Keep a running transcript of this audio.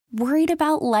Worried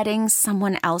about letting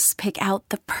someone else pick out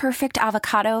the perfect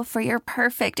avocado for your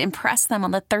perfect impress them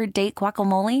on the third date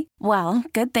guacamole? Well,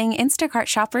 good thing Instacart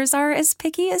shoppers are as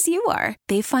picky as you are.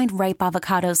 They find ripe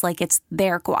avocados like it's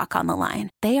their guac on the line.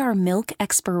 They are milk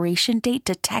expiration date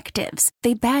detectives.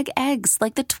 They bag eggs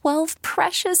like the 12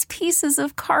 precious pieces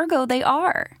of cargo they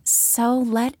are. So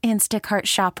let Instacart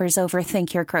shoppers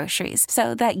overthink your groceries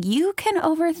so that you can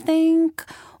overthink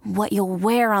what you'll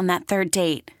wear on that third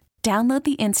date. Download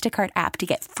the Instacart app to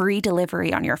get free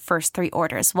delivery on your first 3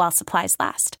 orders while supplies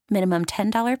last. Minimum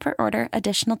 $10 per order.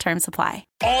 Additional terms apply.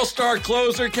 All-star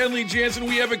closer Kenley Jansen,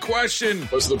 we have a question.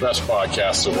 What's the best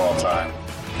podcast of all time?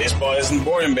 Baseball isn't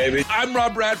boring, baby. I'm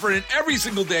Rob Bradford, and every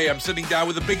single day I'm sitting down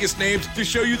with the biggest names to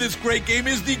show you this great game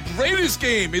is the greatest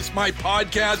game. It's my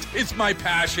podcast. It's my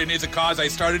passion. It's a cause I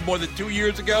started more than 2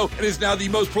 years ago and is now the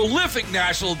most prolific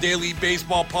national daily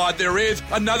baseball pod there is.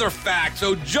 Another fact.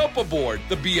 So jump aboard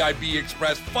the BIB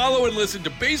Express. Follow and listen to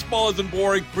Baseball Isn't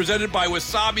Boring, presented by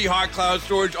Wasabi Hot Cloud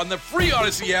Storage on the free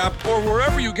Odyssey app or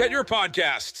wherever you get your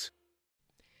podcasts.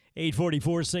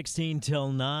 8:44, 16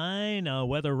 till 9.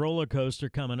 Weather roller coaster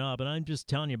coming up. And I'm just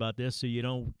telling you about this so you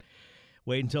don't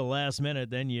wait until the last minute.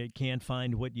 Then you can't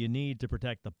find what you need to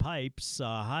protect the pipes.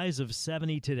 Highs of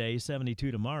 70 today,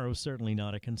 72 tomorrow. Certainly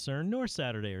not a concern. Nor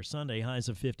Saturday or Sunday. Highs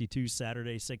of 52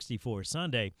 Saturday, 64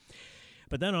 Sunday.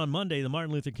 But then on Monday, the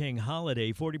Martin Luther King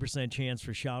holiday, 40% chance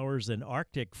for showers. An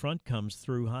Arctic front comes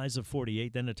through. Highs of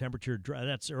 48. Then the temperature,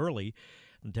 that's early.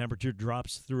 The temperature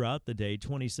drops throughout the day,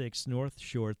 26 North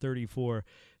Shore, 34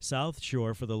 South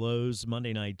Shore for the lows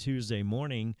Monday night, Tuesday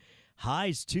morning.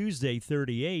 Highs Tuesday,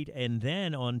 38, and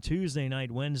then on Tuesday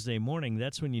night, Wednesday morning,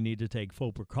 that's when you need to take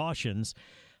full precautions.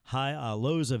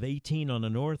 Lows of 18 on the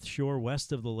North Shore,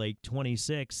 west of the lake,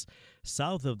 26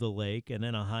 south of the lake, and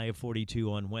then a high of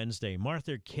 42 on Wednesday.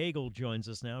 Martha Kegel joins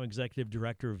us now, Executive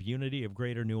Director of Unity of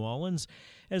Greater New Orleans,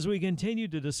 as we continue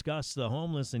to discuss the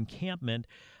homeless encampment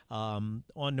on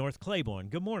North Claiborne.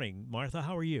 Good morning, Martha.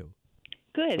 How are you?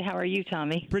 Good. How are you,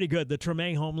 Tommy? Pretty good. The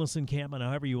Treme homeless encampment,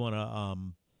 however you want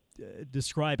to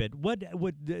describe it. What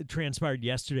transpired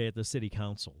yesterday at the City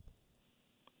Council?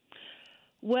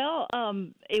 Well,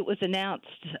 it was announced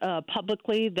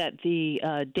publicly that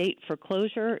the date for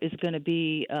closure is going to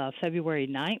be February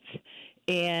 9th.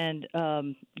 And,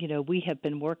 we have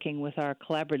been working with our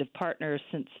collaborative partners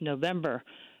since November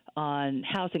on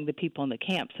housing the people in the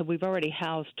camp. So we've already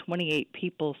housed 28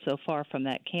 people so far from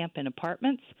that camp in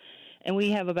apartments, and we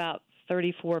have about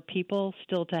 34 people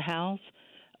still to house.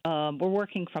 We're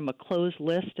working from a closed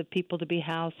list of people to be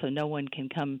housed, so no one can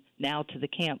come now to the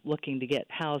camp looking to get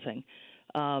housing.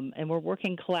 And we're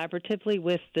working collaboratively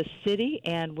with the city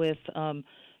and with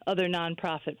other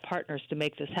nonprofit partners to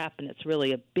make this happen. It's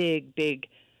really a big, big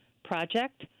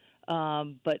project,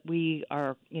 but we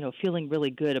are, feeling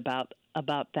really good about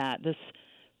that. This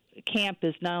camp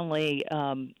is not only,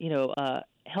 a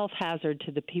health hazard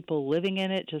to the people living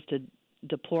in it, just a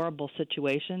deplorable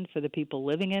situation for the people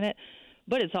living in it,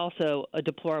 but it's also a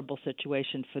deplorable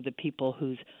situation for the people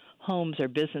whose homes or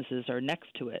businesses are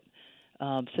next to it.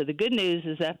 So the good news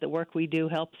is that the work we do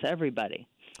helps everybody.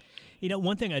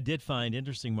 One thing I did find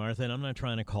interesting, Martha, and I'm not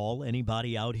trying to call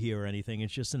anybody out here or anything,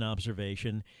 it's just an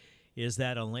observation, is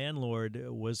that a landlord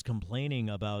was complaining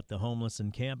about the homeless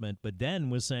encampment, but then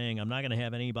was saying, I'm not going to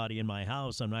have anybody in my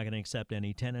house. I'm not going to accept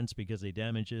any tenants because they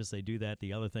damage this, they do that,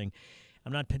 the other thing.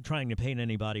 I'm not trying to paint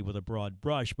anybody with a broad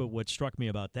brush, but what struck me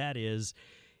about that is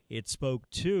it spoke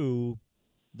to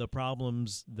the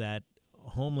problems that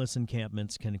homeless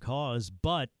encampments can cause,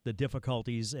 but the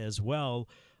difficulties as well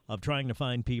of trying to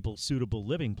find people suitable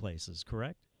living places,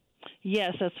 correct?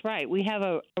 Yes, that's right. We have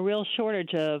a real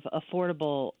shortage of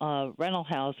affordable rental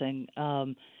housing.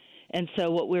 And so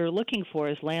what we're looking for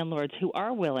is landlords who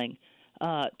are willing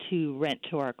to rent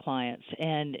to our clients.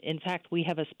 And, in fact, we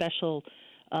have a special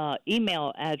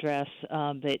email address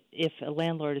that if a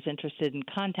landlord is interested in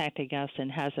contacting us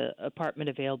and has an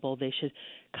apartment available, they should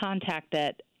contact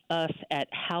us at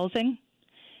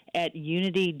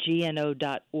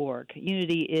housing@unitygno.org.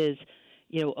 Unity is,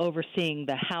 overseeing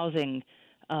the housing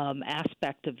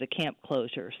aspect of the camp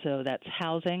closure. So that's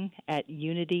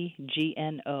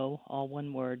housing@unitygno, all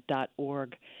one word,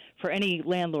 .org, for any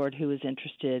landlord who is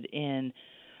interested in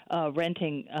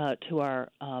renting to our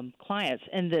clients.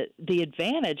 And the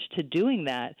advantage to doing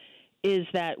that is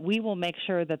that we will make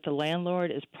sure that the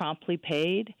landlord is promptly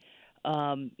paid.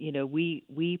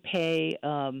 We pay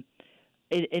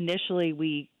initially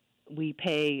we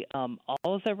pay all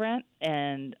of the rent,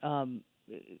 and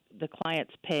the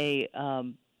clients pay a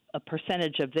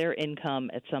percentage of their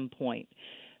income at some point.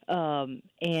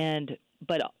 And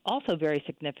but also very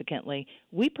significantly,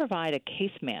 we provide a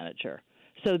case manager.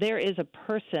 So there is a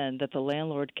person that the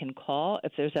landlord can call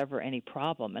if there's ever any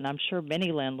problem. And I'm sure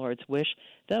many landlords wish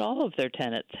that all of their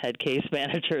tenants had case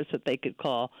managers that they could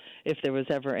call if there was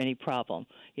ever any problem.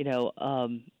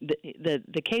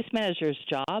 The case manager's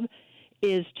job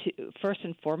is to, first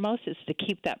and foremost, is to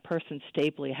keep that person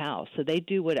stably housed. So they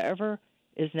do whatever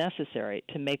is necessary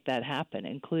to make that happen,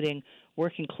 including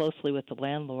working closely with the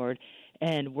landlord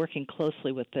and working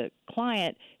closely with the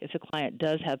client if the client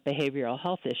does have behavioral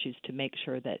health issues to make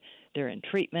sure that they're in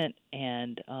treatment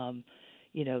and,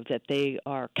 that they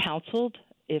are counseled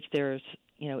if there's,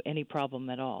 any problem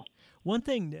at all. One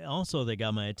thing also that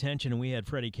got my attention, and we had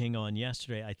Freddie King on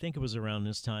yesterday, I think it was around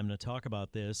this time to talk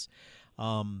about this,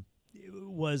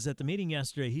 was at the meeting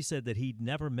yesterday, he said that he'd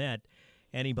never met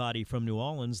anybody from New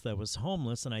Orleans that was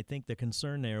homeless, and I think the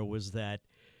concern there was that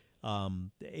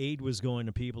aid was going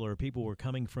to people, or people were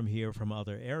coming from here from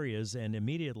other areas, and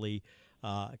immediately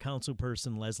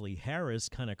councilperson Leslie Harris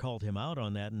kind of called him out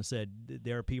on that and said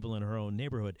there are people in her own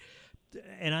neighborhood.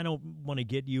 And I don't want to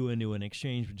get you into an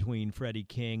exchange between Freddie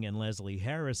King and Leslie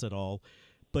Harris at all,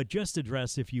 but just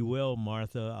address, if you will,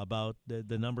 Martha, about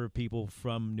the number of people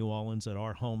from New Orleans that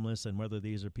are homeless and whether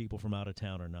these are people from out of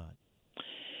town or not.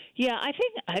 Yeah, I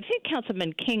think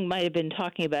Councilman King might have been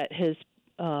talking about his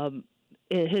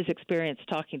experience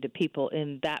talking to people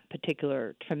in that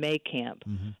particular Treme camp.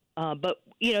 Mm-hmm. But,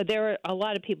 there are a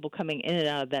lot of people coming in and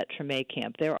out of that Treme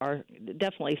camp. There are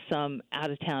definitely some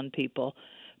out-of-town people.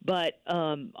 But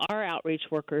our outreach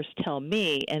workers tell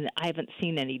me, and I haven't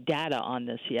seen any data on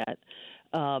this yet,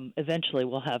 eventually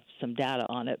we'll have some data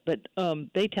on it, but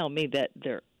they tell me that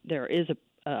there is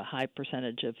a high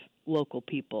percentage of local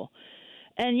people.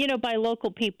 And, by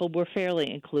local people, we're fairly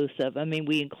inclusive. I mean,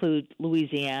 we include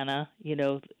Louisiana.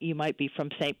 You might be from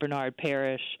St. Bernard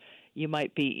Parish. You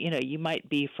might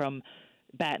be from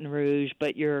Baton Rouge,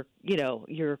 but you're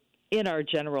in our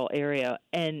general area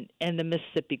and the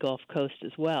Mississippi Gulf Coast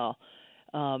as well.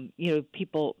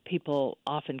 People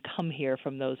often come here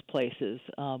from those places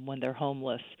when they're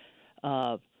homeless,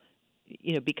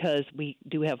 because we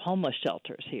do have homeless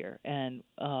shelters here. And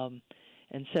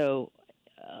so,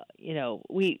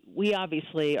 we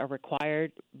obviously are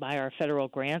required by our federal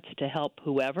grants to help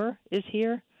whoever is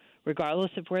here,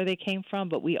 regardless of where they came from,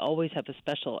 but we always have a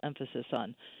special emphasis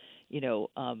on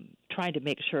trying to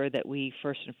make sure that we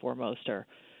first and foremost are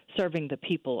serving the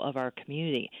people of our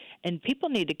community. And people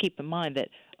need to keep in mind that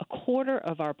a quarter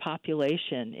of our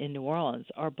population in New Orleans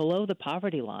are below the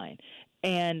poverty line.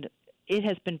 And it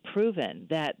has been proven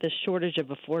that the shortage of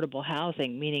affordable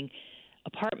housing, meaning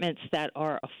apartments that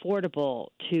are affordable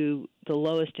to the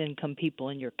lowest income people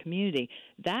in your community,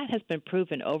 that has been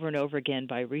proven over and over again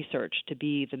by research to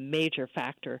be the major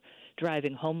factor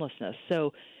driving homelessness.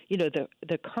 So,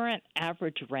 the current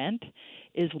average rent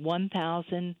is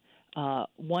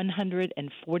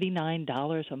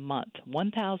 $1,149 a month.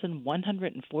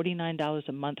 $1,149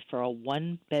 a month for a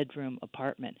one-bedroom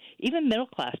apartment. Even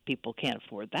middle-class people can't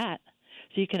afford that.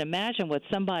 So you can imagine what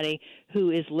somebody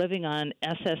who is living on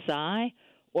SSI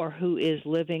or who is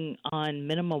living on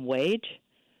minimum wage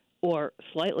or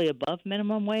slightly above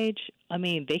minimum wage,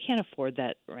 they can't afford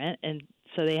that rent, and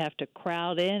so they have to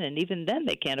crowd in, and even then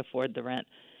they can't afford the rent.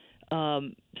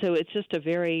 So it's just a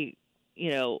very,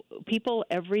 people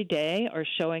every day are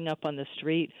showing up on the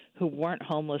street who weren't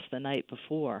homeless the night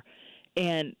before.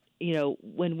 And,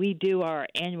 when we do our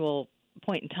annual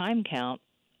point-in-time count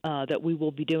that we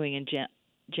will be doing in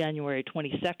January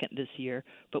 22nd this year,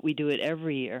 but we do it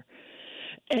every year,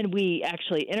 and we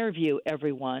actually interview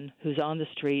everyone who's on the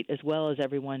street as well as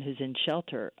everyone who's in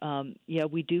shelter.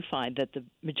 We do find that the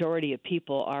majority of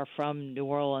people are from New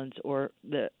Orleans or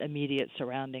the immediate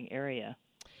surrounding area.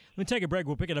 Let me take a break.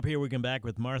 We'll pick it up here. We come back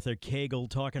with Martha Kegel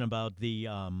talking about the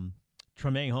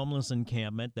Treme homeless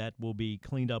encampment that will be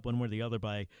cleaned up one way or the other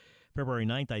by February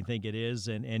 9th, I think it is.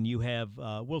 And you have,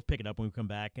 we'll pick it up when we come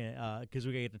back because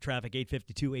we got to get to traffic,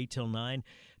 8:52, 8 till 9.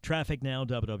 Traffic now,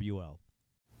 WWL.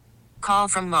 Call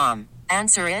from mom.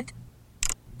 Answer it.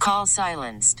 Call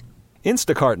silenced.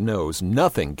 Instacart knows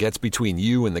nothing gets between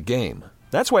you and the game.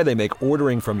 That's why they make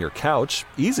ordering from your couch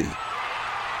easy.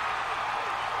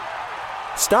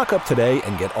 Stock up today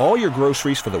and get all your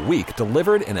groceries for the week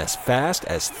delivered in as fast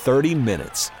as 30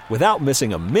 minutes without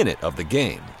missing a minute of the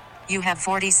game. You have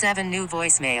 47 new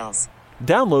voicemails.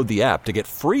 Download the app to get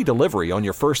free delivery on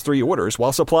your first 3 orders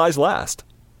while supplies last.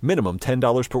 Minimum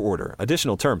 $10 per order.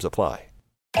 Additional terms apply.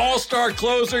 All-star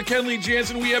closer Kenley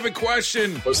Jansen, we have a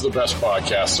question. What's the best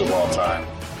podcast of all time?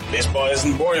 Baseball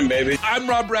isn't boring, baby. I'm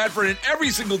Rob Bradford, and every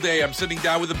single day I'm sitting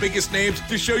down with the biggest names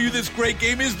to show you this great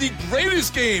game is the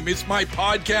greatest game. It's my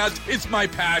podcast. It's my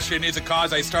passion. It's a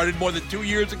cause I started more than 2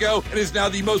 years ago and is now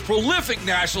the most prolific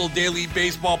national daily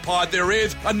baseball pod there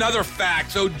is. Another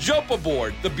fact, so jump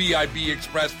aboard the BIB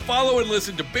Express. Follow and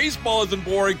listen to Baseball Isn't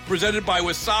Boring, presented by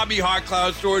Wasabi Hot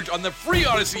Cloud Storage on the free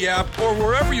Odyssey app or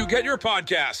wherever you get your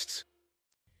podcasts.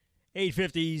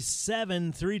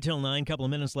 8:57, 3 till 9, couple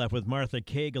of minutes left with Martha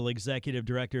Kegel, Executive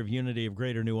Director of Unity of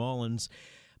Greater New Orleans.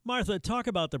 Martha, talk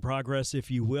about the progress,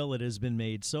 if you will, that has been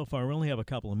made so far. We only have a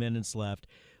couple of minutes left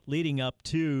leading up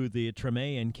to the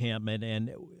Treme encampment.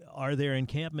 And are there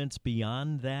encampments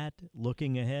beyond that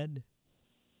looking ahead?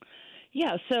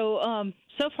 Yeah, so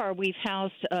far we've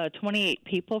housed 28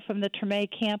 people from the Treme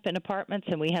camp in apartments,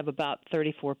 and we have about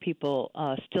 34 people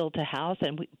still to house.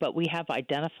 But we have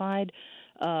identified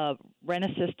rent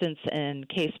assistance and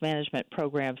case management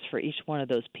programs for each one of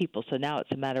those people. So now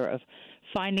it's a matter of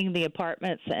finding the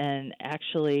apartments and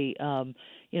actually,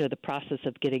 the process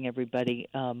of getting everybody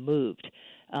moved.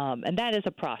 And that is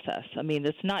a process. I mean,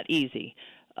 it's not easy,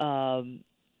 because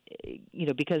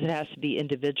it has to be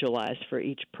individualized for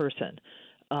each person.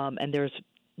 And there's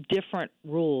different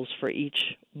rules for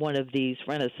each one of these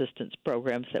rent assistance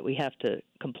programs that we have to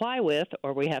comply with,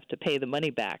 or we have to pay the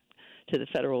money back to the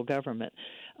federal government.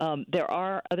 There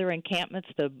are other encampments.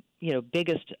 The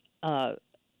biggest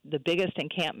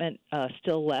encampment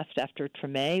still left after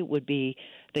Treme would be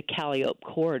the Calliope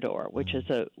Corridor, which is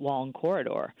a long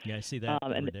corridor. Yeah, I see that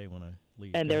every day when I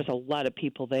leave. And there's a lot of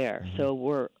people there. Mm-hmm. So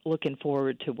we're looking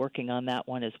forward to working on that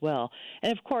one as well.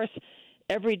 And, of course,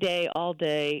 every day, all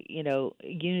day,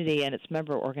 Unity and its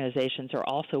member organizations are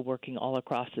also working all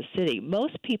across the city.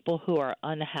 Most people who are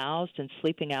unhoused and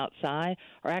sleeping outside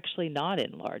are actually not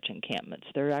in large encampments.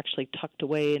 They're actually tucked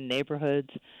away in neighborhoods.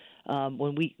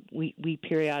 When we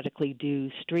periodically do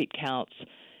street counts,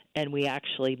 and we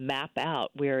actually map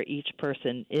out where each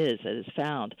person is that is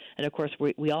found. And, of course,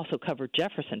 we also cover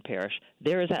Jefferson Parish.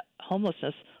 There is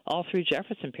homelessness all through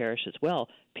Jefferson Parish as well.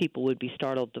 People would be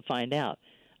startled to find out,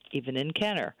 even in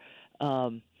Kenner.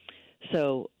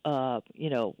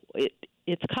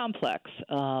 It's complex,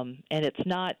 and it's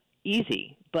not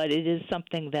easy, but it is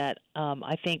something that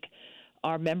I think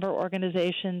our member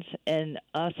organizations and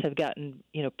us have gotten,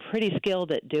 pretty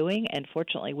skilled at doing, and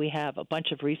fortunately we have a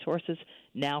bunch of resources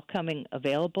now coming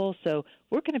available, so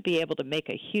we're going to be able to make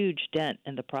a huge dent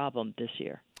in the problem this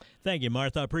year. Thank you,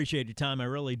 Martha. I appreciate your time. I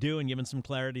really do, and giving some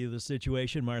clarity to the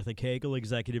situation. Martha Kegel,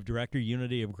 Executive Director,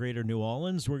 Unity of Greater New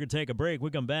Orleans. We're going to take a break. We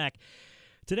come back.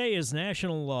 Today is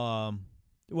National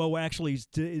Bill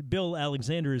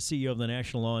Alexander is CEO of the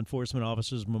National Law Enforcement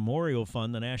Officers Memorial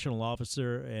Fund. The National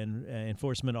Officer and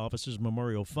Enforcement Officers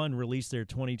Memorial Fund released their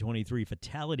 2023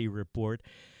 fatality report.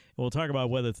 We'll talk about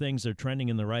whether things are trending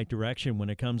in the right direction when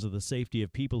it comes to the safety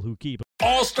of people who keep.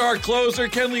 All-star closer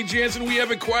Kenley Jansen, we have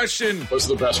a question. What's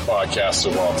the best podcast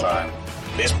of all time?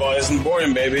 Baseball isn't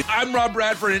boring, baby. I'm Rob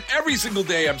Bradford, and every single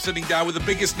day I'm sitting down with the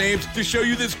biggest names to show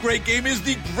you this great game is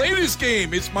the greatest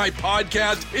game. It's my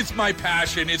podcast. It's my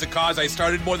passion. It's a cause I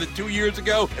started more than 2 years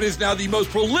ago and is now the most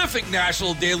prolific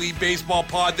national daily baseball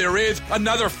pod there is.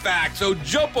 Another fact, so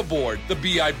jump aboard the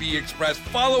BIB Express.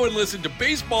 Follow and listen to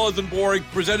Baseball Isn't Boring,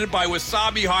 presented by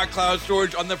Wasabi Hot Cloud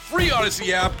Storage on the free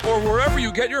Odyssey app or wherever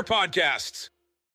you get your podcasts.